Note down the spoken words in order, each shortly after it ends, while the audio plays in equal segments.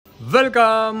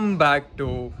Welcome back to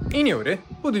இனி ஒரு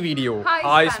புது வீடியோ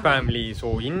ஹாய்ஸ் ஃபேமிலி. ஸோ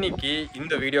இன்னைக்கு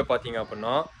இந்த வீடியோ பார்த்தீங்க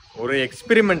அப்படின்னா ஒரு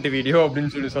எக்ஸ்பெரிமெண்ட் வீடியோ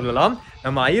அப்படின்னு சொல்லலாம்.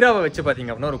 நம்ம ஐராவை வச்சு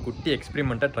பார்த்தீங்க அப்படின்னா ஒரு குட்டி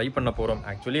எக்ஸ்பெரிமெண்ட்டை ட்ரை பண்ண போகிறோம்.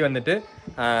 ஆக்சுவலி வந்துட்டு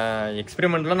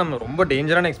எக்ஸ்பெரிமெண்ட்லாம் நம்ம ரொம்ப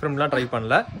டேஞ்சரான எக்ஸ்பெரிமெண்ட்லாம் ட்ரை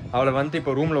பண்ணல. அவளை வந்து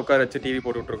இப்போ ரூமில் உட்கார வச்சு டிவி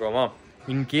போட்டுட்ருக்கோமா,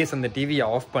 இன்கேஸ் அந்த டிவியை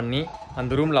ஆஃப் பண்ணி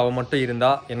அந்த ரூமில் அவள் மட்டும்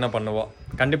இருந்தால் என்ன பண்ணுவாள்?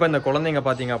 கண்டிப்பாக இந்த குழந்தைங்க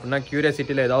பார்த்தீங்க அப்படின்னா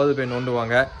க்யூரியாசிட்டியில் ஏதாவது போய்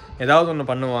நோண்டுவாங்க, ஏதாவது ஒன்று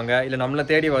பண்ணுவாங்க, இல்லை நம்மளை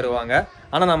தேடி வருவாங்க.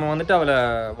 ஆனால் நம்ம வந்துட்டு அவளை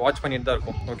வாட்ச் பண்ணிட்டு தான்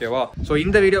இருக்கோம். ஓகேவா? ஸோ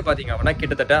இந்த வீடியோ பார்த்தீங்க அப்படின்னா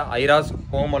கிட்டத்தட்ட ஐராஸ்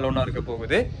ஹோம் அலோனாக இருக்க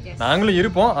போகுது. நாங்களும்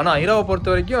இருப்போம், ஆனால் ஐராவை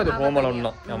பொறுத்த வரைக்கும் அது ஹோம் அலோன்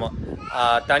தான். ஆமாம்,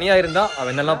 தனியாக இருந்தால்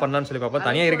அவள் என்னெல்லாம் பண்ணான்னு சொல்லி பார்ப்போம்.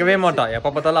 தனியாக இருக்கவே மாட்டாள்,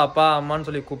 எப்போ பார்த்தாலும் அப்பா அம்மான்னு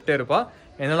சொல்லி கூப்பிட்டே இருப்பாள்.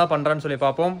 என்னெல்லாம் பண்ணுறான்னு சொல்லி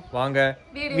பார்ப்போம். வாங்க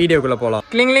வீடியோக்குள்ளே போகலாம்.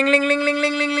 கிளிங் link link link link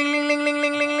link link link link link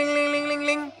link link link link link link link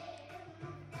link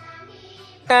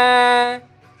டா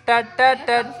டா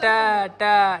டா டா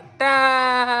டா டா.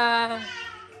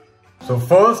 ஸோ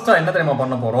ஃபர்ஸ்ட்டாக என்ன தெரியுமா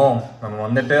பண்ண போகிறோம்? நம்ம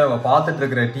வந்துட்டு அவள் பார்த்துட்டு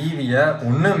இருக்கிற டிவியை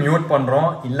ஒன்று மியூட் பண்ணுறோம்,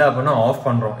 இல்லை அப்படின்னா ஆஃப்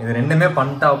பண்ணுறோம். இது ரெண்டுமே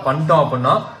பண்ணிட்டோம்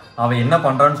அப்படின்னா அவள் என்ன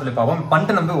பண்ணுறான்னு சொல்லி பார்ப்போம்.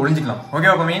 பண்ணிட்டு நம்ம போய் ஒளிஞ்சிக்கலாம்.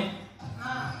 ஓகேவா பமி?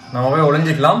 நம்ம போய்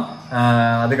ஒளிஞ்சிக்கலாம்.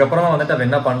 அதுக்கப்புறமா வந்துட்டு அவள்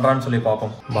என்ன பண்ணுறான்னு சொல்லி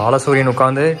பார்ப்போம். பாலசூரியன்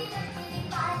உட்காந்து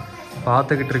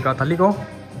பார்த்துக்கிட்டு இருக்கா. தள்ளிக்கோ,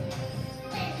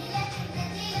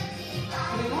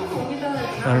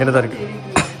 அங்கிட்ட தான் இருக்கு,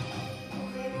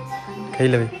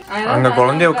 கையில வை. அங்க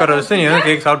குழந்தைய உட்கார வச்சு நீ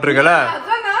கேக் சாப்பிட்டு இருக்கல.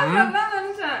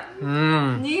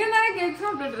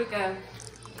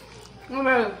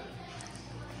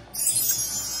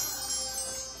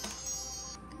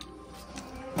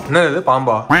 என்ன இது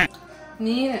பாம்பா?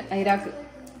 நீ ஐராக்கு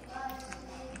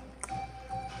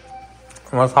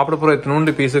சாப்பிட போற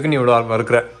இத்தினூண்டு பீஸுக்கு நீ இவ்வளவு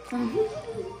வறுக்கிற.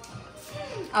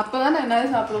 அப்பதான் என்னால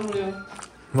சாப்பிட முடியும்.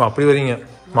 அப்படி வரீங்க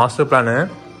மாஸ்டர் பிளானு.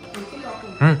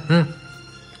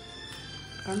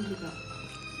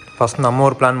 ஃபர்ஸ்ட் நம்ம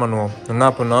ஒரு பிளான் பண்ணுவோம். என்ன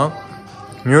அப்படின்னா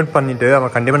மியூட் பண்ணிட்டு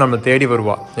அவன் கண்டிப்பாக நம்மளை தேடி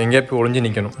வருவா. எங்கேயா போய் ஒளிஞ்சு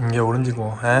நிற்கணும். இங்கே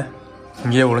ஒளிஞ்சிக்குவோம்.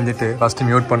 இங்கேயே ஒளிஞ்சிட்டு ஃபர்ஸ்ட்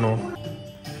மியூட் பண்ணுவோம்.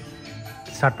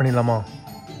 ஸ்டார்ட் பண்ணிடலாமா?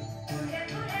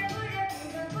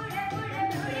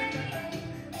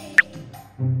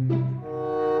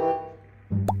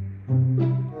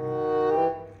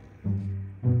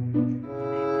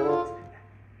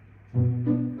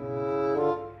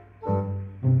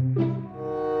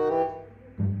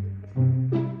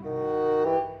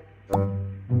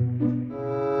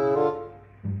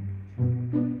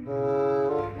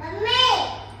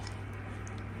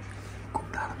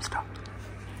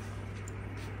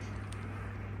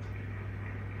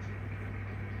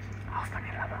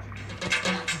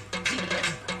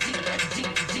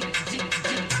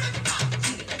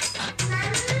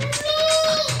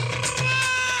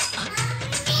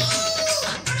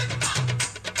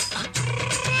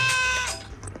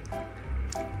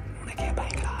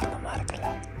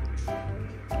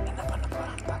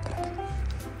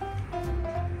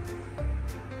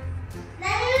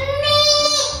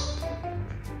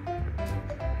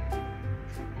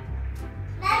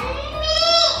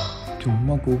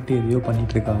 சும்மா கூப்பிட்டு எதையோ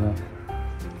பண்ணிட்டு இருக்காங்க.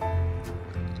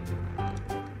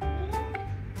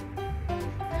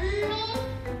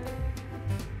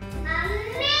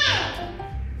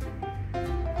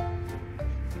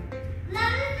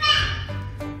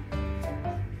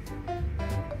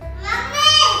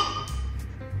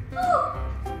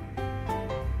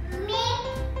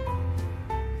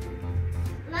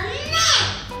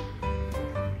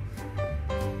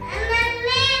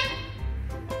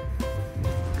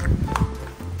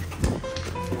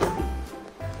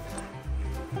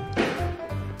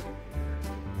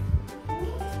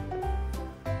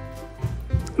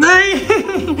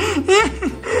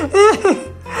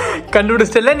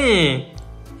 கண்டுபிடிச்சிட்டல நீ.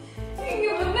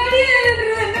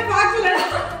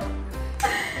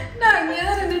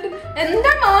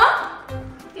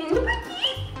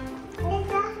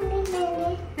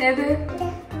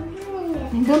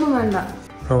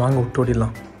 வாங்க விட்டு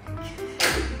ஓடிடலாம்.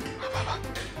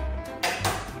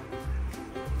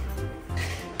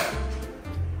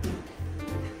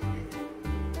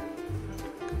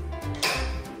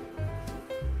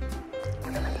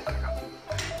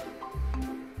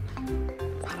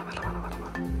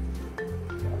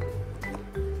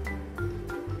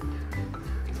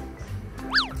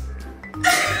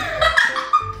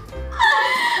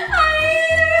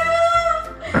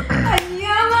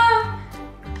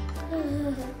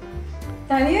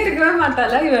 தனியா இருக்கவே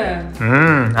மாட்டாளா இவ?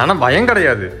 ஆனா பயம்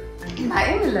கிடையாது.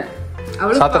 பயம் இல்ல.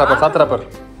 சாத்திரப்பர்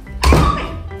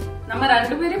நம்ம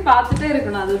ரெண்டு பேரும் பார்த்துட்டே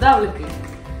இருக்கணும், அதுதான் அவளுக்கு.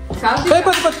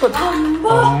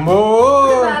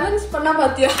 பேலன்ஸ் பண்ணா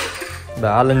பாத்தியா?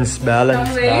 Balance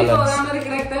balance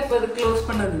balance. க்ளோஸ்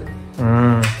பண்ணது.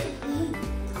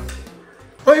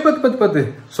 பத்து.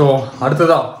 ஸோ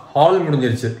அடுத்ததா ஹால்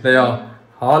முடிஞ்சிருச்சு இல்லையா?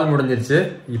 ஹால் முடிஞ்சிருச்சு.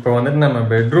 இப்போ வந்துட்டு நம்ம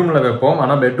பெட்ரூமில் வைப்போம்.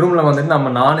 ஆனால் பெட்ரூமில் வந்துட்டு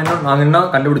நாங்கள் என்ன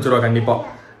கண்டுபிடிச்சிருவோம் கண்டிப்பாக.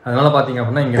 அதனால பார்த்தீங்க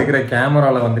அப்படின்னா இங்கே இருக்கிற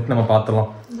கேமராவில் வந்துட்டு நம்ம பார்த்துலாம்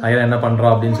ஐரா என்ன பண்ணுறா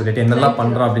அப்படின்னு சொல்லிட்டு, என்னெல்லாம்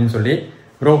பண்ணுறா அப்படின்னு சொல்லி.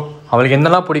 ப்ரோ அவளுக்கு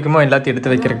என்னெல்லாம் பிடிக்குமோ எல்லாத்தையும்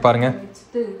எடுத்து வைக்கிறதுக்கு பாருங்க.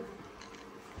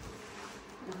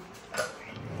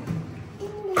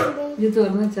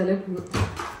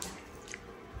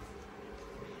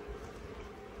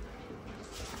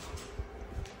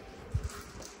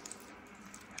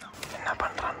 என்ன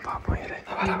பண்றான்னு பாப்போம்.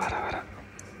 வர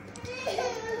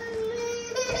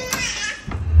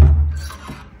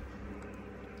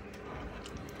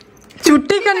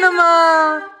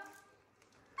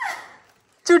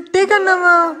சுட்டி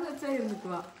கண்ணம்மா.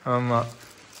 ஆமா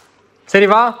சரி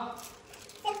வா.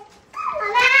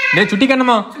 டேய் சுட்டி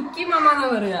கண்ணம்மா.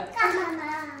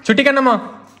 சுட்டி கண்ணம்மா.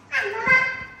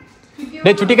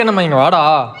 டேய் சுட்டி கண்ணம்மா இங்க வாடா.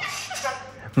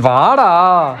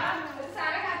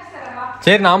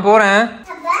 சரி நான் போறேன்.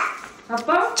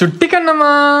 சுட்டி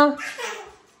கண்ணம்மா.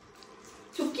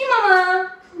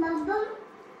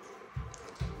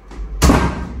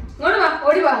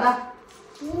 ஓடி வாடா.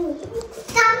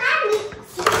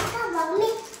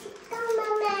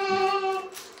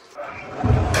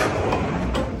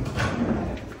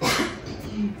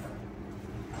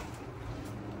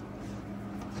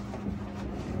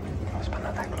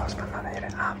 க்ளோஸ் பண்ணாத இரு.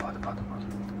 போதும்.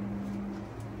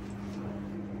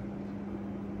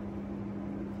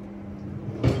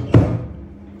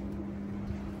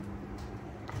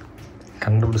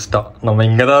 கண்டுபிடிச்சிட்டா. நம்ம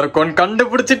இங்கதான் இருக்கோம்.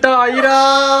 கண்டுபிடிச்சிட்டா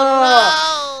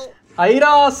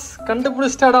ஐராஸ்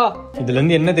கண்டுபிடிச்சிட்டாடா. இதுல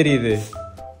இருந்து என்ன தெரியுது?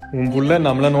 உன் புள்ள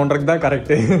நம்மள நோண்டறதுக்கு தான்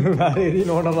கரெக்ட். வேற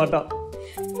எதையும் நோண்ட மாட்டான்.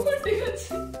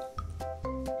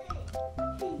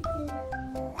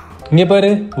 இங்க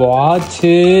பாரு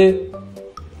வாட்சு.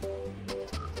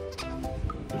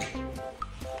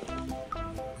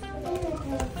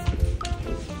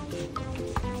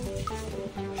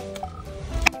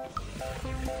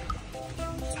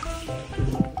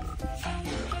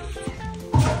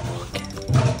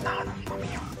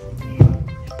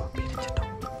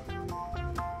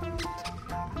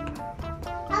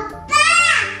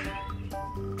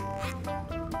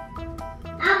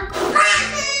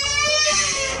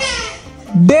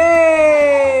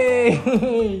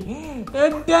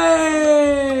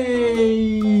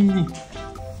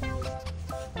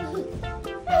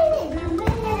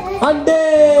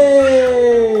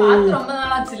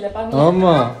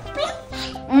 ஆமா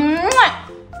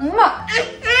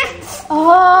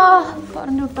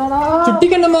சுட்டி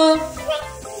கண்ணம்மா.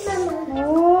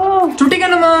 சுட்டி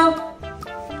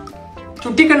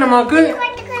கண்ணம்மாக்கு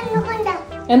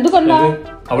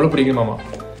அவ்வளவு பிடிக்குமாமா?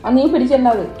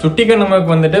 சுட்டி கண்ணம்மாக்கு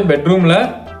வந்துட்டு பெட்ரூம்ல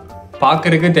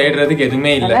பாக்குறதுக்கு தேடுறதுக்கு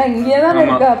எதுவுமே இல்ல.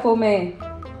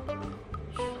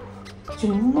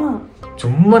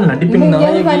 சும்மா நடிப்பு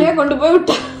கொண்டு போய்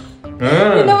விட்டா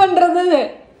என்ன பண்றது?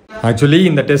 ஆக்சுவலி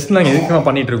இந்த டெஸ்ட் நாங்கள் எதுக்கு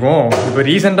பண்ணிட்டு இருக்கோம்? இப்போ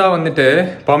ரீசெண்டாக வந்துட்டு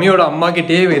பமியோட அம்மா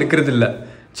கிட்டே இருக்கிறது இல்லை.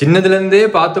 சின்னதுலேருந்தே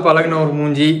பார்த்து பழகின ஒரு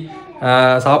மூஞ்சி,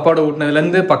 சாப்பாடு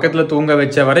ஊட்டினதுலேருந்து பக்கத்தில் தூங்க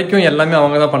வச்ச வரைக்கும் எல்லாமே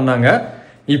அவங்க தான் பண்ணாங்க.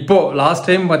 இப்போது லாஸ்ட்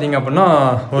டைம் பார்த்தீங்க அப்படின்னா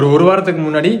ஒரு வாரத்துக்கு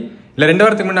முன்னாடி இல்லை 2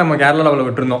 வாரத்துக்கு முன்னாடி நம்ம கேரளாவில் அவளை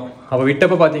விட்டுருந்தோம். அவள்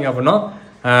விட்டப்போ பார்த்தீங்க அப்படின்னா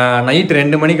நைட்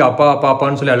 2 மணிக்கு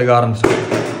அப்பான்னு சொல்லி அழுக ஆரம்பிச்சிட்டோம்.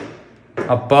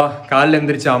 அப்பா காலைல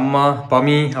எழுந்திரிச்சு அம்மா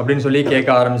பமி அப்படின்னு சொல்லி கேட்க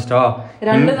ஆரம்பிச்சிட்டா.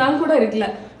 2 நாள் கூட இருக்கல.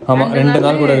 ஆமா 2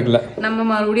 நாள் கூட இருக்கல. நம்ம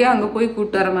மறுபடியும் அங்க போய்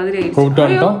கூப்பிட்டு வர மாதிரி கூப்பிட்டு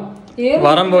வந்துட்டோம்.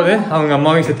 வரும்போது அவங்க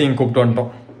அம்மாவையும் சேர்த்து இங்க கூப்பிட்டு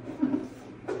வந்துட்டோம்.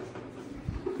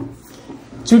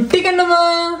 சுட்டி கண்ணம்மா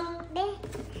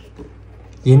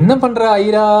என்ன பண்ற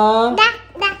ஐரா?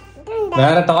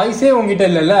 வேற டாய்ஸே உங்ககிட்ட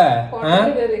இல்லல்ல?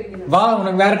 வா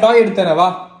உனக்கு வேற டாய் எடுத்து தரேன்.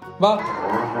 வா.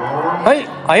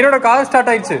 ஐரோட கார்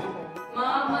ஸ்டார்ட் ஆயிடுச்சு.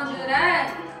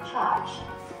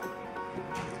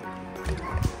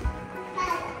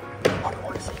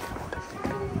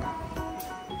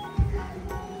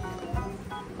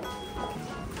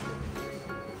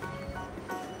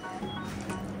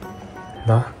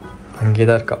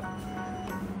 அங்கேதான் இருக்கா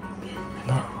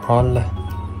ஹால்ல.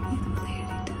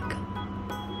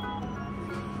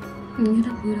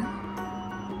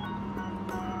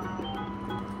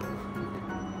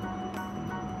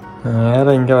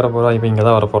 வேற இங்க வர போறா. இப்ப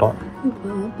இங்கதான் வர போறோம்.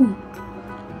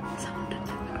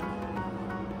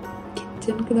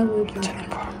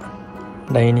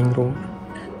 Dining room.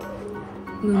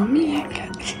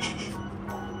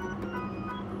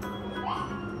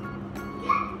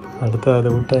 அடுத்து அதை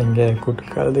விட்டா இங்கே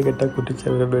கழுது கிட்ட குட்டிச்ச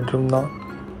பெட்ரூம் தான்.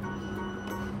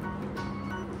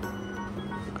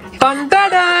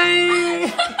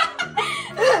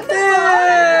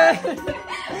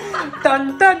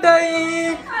 டண்டடை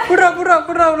புறா புறா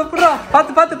புறா அவ்வளோ புறா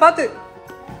பார்த்து பார்த்து பார்த்து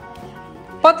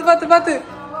பார்த்து பார்த்து பார்த்து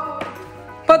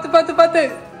பார்த்து பார்த்து பார்த்து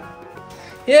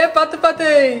ஏ பார்த்து பார்த்து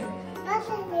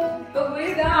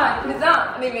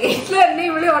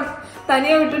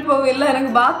தனியா விட்டுட்டு போக இல்ல எனக்கு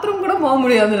பாத்ரூம் கூட போக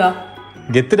முடியாதுடா.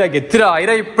 கெத்துடா கெத்துடா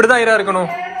ஐரா இப்படிதான் ஐரா இருக்கணும்.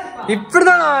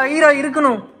 இப்படிதான் ஐரா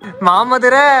இருக்கணும்.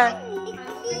 மாமதுர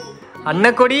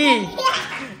அன்னக்கொடி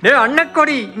டேய்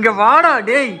அன்னக்கொடி இங்க வாடா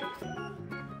டேய்.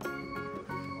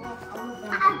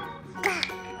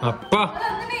 அப்பா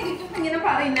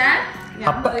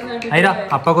அப்பா ஐரா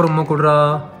அப்பாக்கு ரொம்ப குடுறா.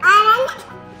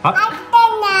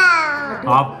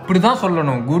 அப்படிதான்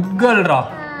சொல்லணும். குட் கேர்ள்ரா.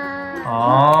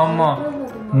 ஆமா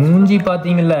மூஞ்சி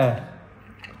பாத்தீங்கல்ல.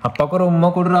 அப்பாக்கு ரொம்ப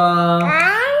குடுறா.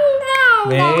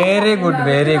 Very good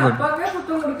very good.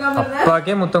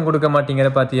 அப்பாக்கே முத்தம் கொடுக்க மாட்டீங்க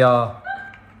பாத்தியா.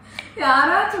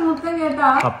 யாராச்சும் முத்தம் கேட்டா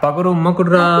அப்பாக்கு ரொம்ப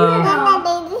குடுறா.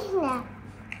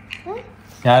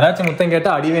 யாராச்சும் முத்தம்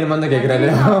கேட்டா அடி வேணுமா தான் கேக்குறாரு.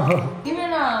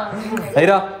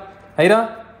 ஐரா ஐரா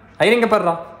ஐரா இங்க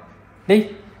பாருடா டேய்.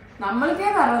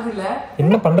 நம்மளுக்கே வரதில்ல.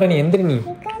 என்ன பண்ற நீ? எந்திரி நீ.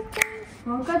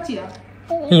 மங்காச்சியா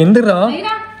நீ எந்திரா.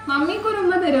 மம்மிக்கு ஒரு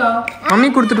உம்மா தருவா. மம்மி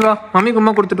கொடுத்துட்டு வா. மம்மிக்கு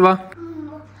உம்மா கொடுத்துட்டு வா.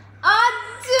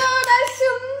 அச்சோடா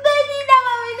சுந்தரிடா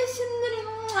மம்மிட சுந்தரி.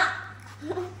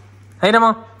 ஐரமா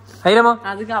ஐரமா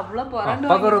அதுக்கு அவ்வளவு போறாண்டு.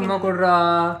 அப்பாக்கு ஒரு உம்மா கொடுறா.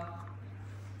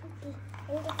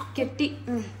 கெட்டி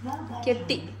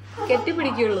கெட்டி கெட்டி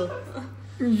பிடிக்குள்ளு.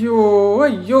 ஐயோ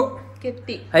ஐயோ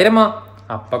கெட்டி. ஐரமா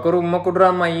அப்பாக்கு ஒரு உம்மா கொடுறா.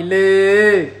 மயிலு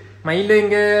மயிலு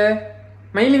இங்க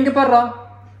மயில் இங்க பாடுறா.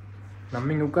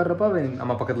 நம்ம இங்க உட்கார்றப்ப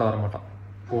நம்ம பக்கத்துல வர மாட்டான்.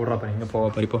 போடுறா பாரு இங்க போவா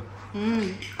பாரு. இப்போ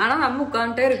ஆனா நம்ம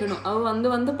உட்காந்துட்டே இருக்கணும். அவ வந்து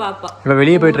வந்து பாப்பா. இப்போ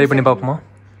வெளியே போய் ட்ரை பண்ணி பார்ப்போமா?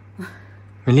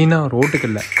 வெளியனா ரோட்டுக்கு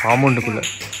இல்லை காம்பவுண்டுக்குள்ள.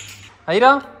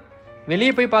 ஐரா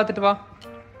வெளியே போய் பார்த்துட்டு வா.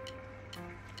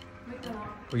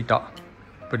 போயிட்டா.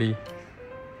 இப்படி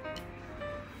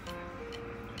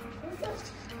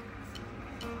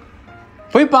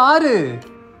போய் பாரு.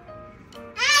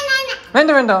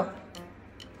 வேண்டாம் வேண்டாம்.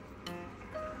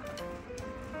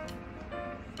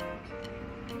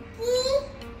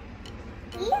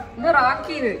 இந்த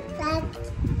ராக்கி இது.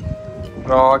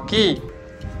 ராக்கி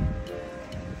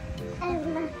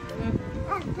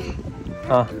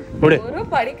ஒரு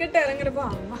படிக்கட்டு இறங்குறப்பா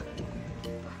அம்மா.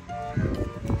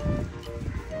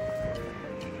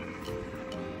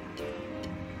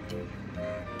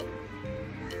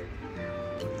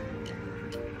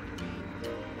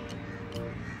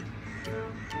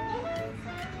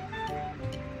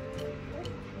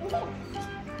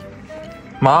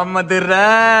 மாமதுர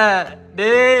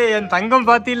டேய் என் தங்கம்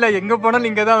பாத்தில எங்க போனாலும்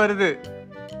இங்கதான் வருது.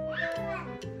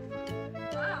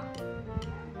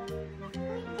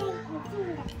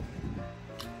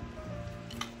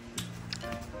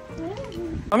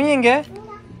 மம்மி எங்க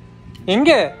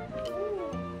எங்க?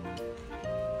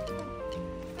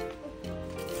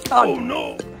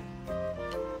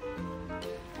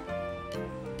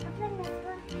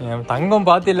 என் தங்கம்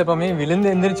பாத்தில பம்மி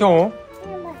விழுந்து எந்திரிச்சோம்.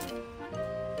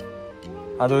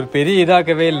 அது ஒரு பெரிய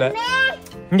இதாக்கவே இல்ல.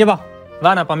 இங்க வா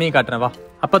வா நான் பம்மியை காட்டுறேன். வா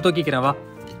அப்பா தூக்கிக்கிறேன். வா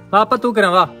வா அப்பா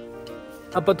தூக்குறேன். வா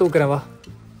அப்பா தூக்குறேன். வா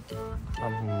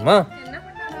அம்மா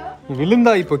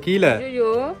விழுந்தா இப்போ கீழே.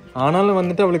 ஆனாலும்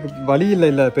வந்துட்டு அவளுக்கு வலி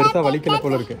இல்ல பெருசா வலிக்கல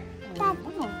போல இருக்கு.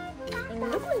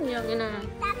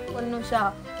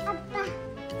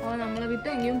 நம்மளை விட்டு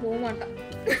எங்கேயும் போக மாட்டான்.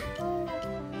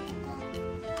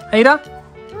 ஐரா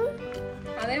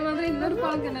அதே மாதிரி இன்னொரு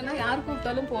பழக்கம் என்னன்னா யாரு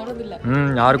கூப்பிட்டாலும் போறது இல்ல.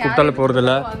 யாரு கூப்பிட்டாலும் போறது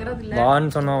இல்ல.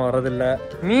 வான்னு சொன்னா வர்றது இல்ல.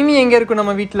 மீமி எங்க இருக்கு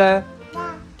நம்ம வீட்டுல?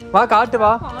 வா காட்டு.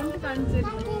 வா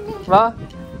வா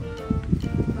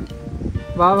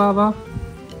வா வா வா.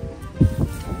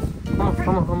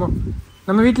 ஆமா ஆமா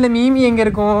நம்ம வீட்டுல மீமி எங்க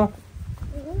இருக்கும்?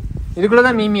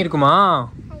 இதுக்குள்ளதான் மீமி இருக்குமா?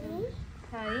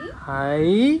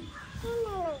 ஹாய்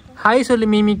ஹாய் சொல்லு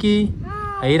மீமிக்கு.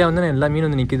 ஐரா வந்து எல்லா மீனும்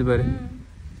வந்து நிக்குது பாரு.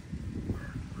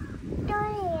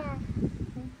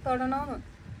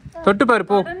 தொட்டு பாரு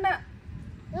போ.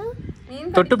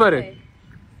 தொட்டு பாரு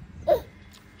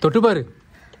தொட்டு பாரு.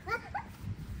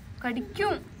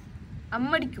 கடிக்கும்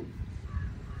அம்மடிக்கும்.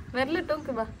 வரலட்டும்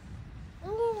வா.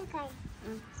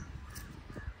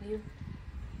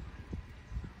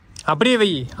 அப்படியே வை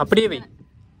அப்படியே வை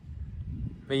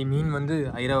வை. மீன் வந்து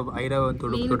ஐராவை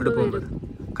தொட்டுட்டு போகும்போது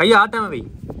கையை ஆட்டாம வை.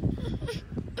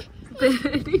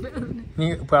 நீ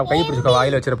கை பிடிச்சுக்கோ.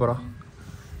 வாயில வச்சிட போறோம்.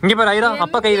 இங்க பாரு ஐரா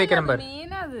அப்பா கை வைக்கிறேன் பாரு.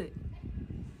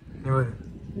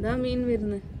 மீன்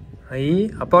விருந்து. ஐ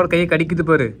அப்பாவோட கையை கடிக்குது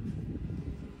பாரு.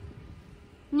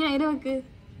 ஐராவுக்கு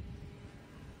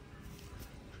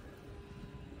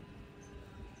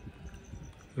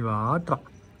இவ ஆட்றான்.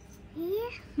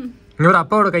 இங்க ஒரு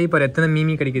அப்பாவோட கை பாரு எத்தனை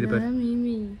மீமி கடிக்குது பாரு.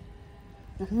 மீமி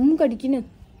கடிக்கணும்.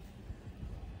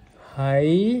 ஹை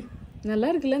நல்லா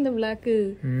இருக்குல்ல இந்த பிளாக்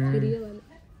பெரிய வேலை.